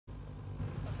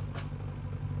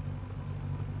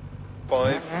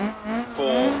5, 4,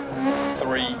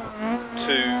 3,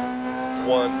 2,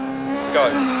 1,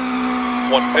 go.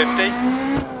 150,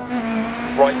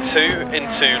 right 2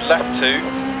 into left 2,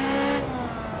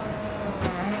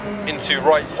 into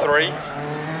right 3,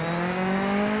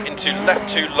 into left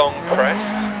 2 long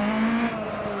crest,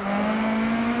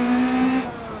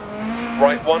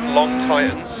 right 1 long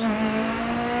tightens,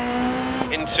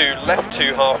 into left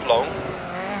 2 half long,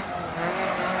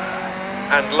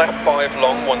 and left 5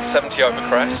 long 170 over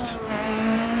crest,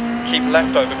 keep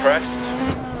left over crest,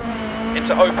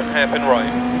 into open hairpin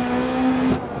right,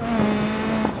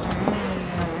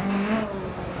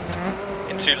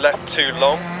 into left 2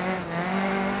 long,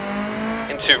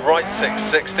 into right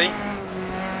 660,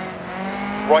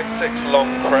 right 6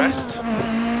 long crest,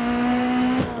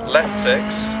 left 6,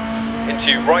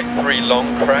 into right 3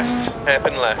 long crest,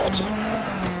 hairpin left.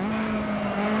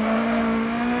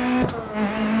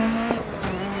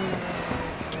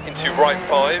 Into right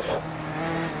 5,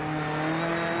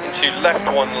 into left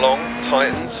 1 long,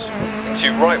 tightens,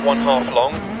 into right 1 half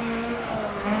long,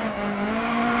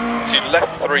 into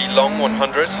left 3 long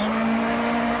 100,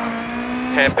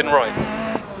 hairpin right.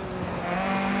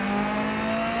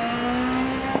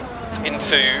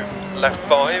 Into left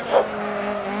 5,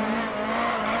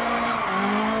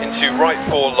 into right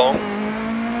 4 long,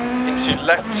 into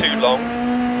left 2 long,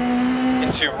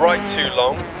 into right 2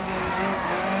 long,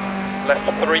 left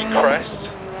 3 crest,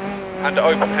 and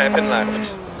open hairpin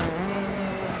left.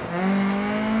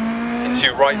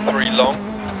 Into right 3 long,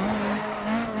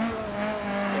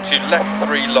 into left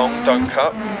 3 long, don't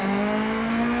cut,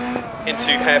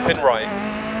 into hairpin right,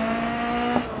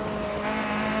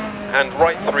 and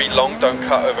right 3 long, don't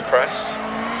cut over crest,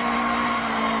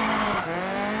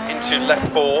 into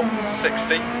left 4,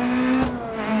 60,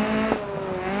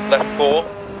 left 4,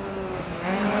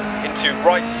 into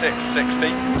right 6,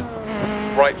 60,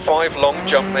 right 5 long,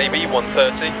 jump maybe,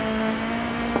 130,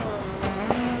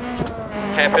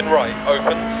 hairpin right,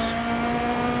 opens,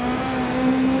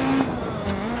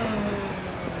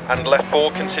 and left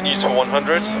 4 continues for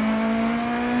 100,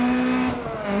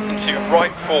 into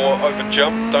right 4 over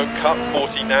jump, don't cut,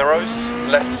 40 narrows,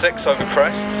 left 6 over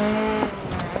crest,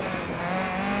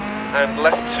 and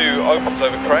left 2 opens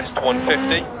over crest,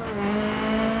 150,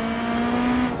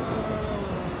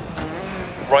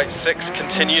 right 6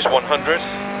 continues 100,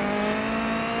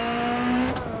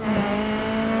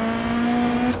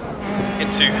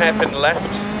 into hairpin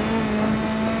left,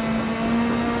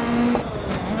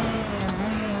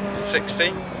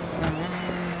 60,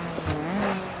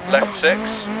 left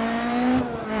 6,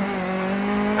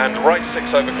 and right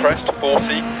 6 over crest,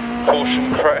 40,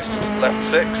 caution crest, left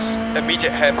 6,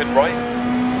 immediate hairpin right,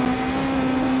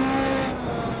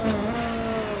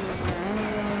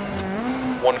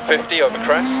 .150 over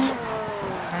crest,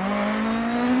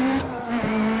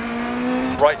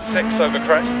 right 6 over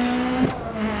crest,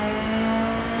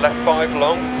 left 5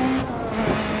 long,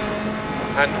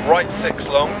 and right 6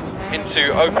 long,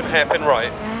 into open hairpin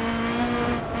right,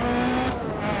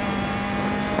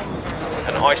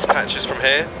 and ice patches from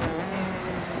here,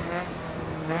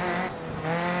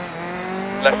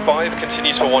 left 5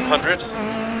 continues for 100,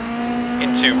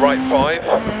 into right 5,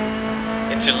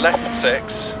 into left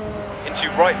 6, into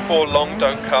right 4 long,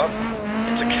 don't cut,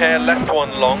 into care left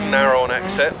 1 long, narrow on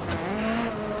exit,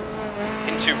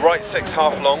 into right 6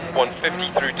 half long,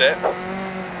 150 through dip,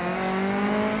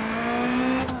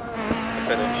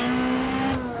 finish.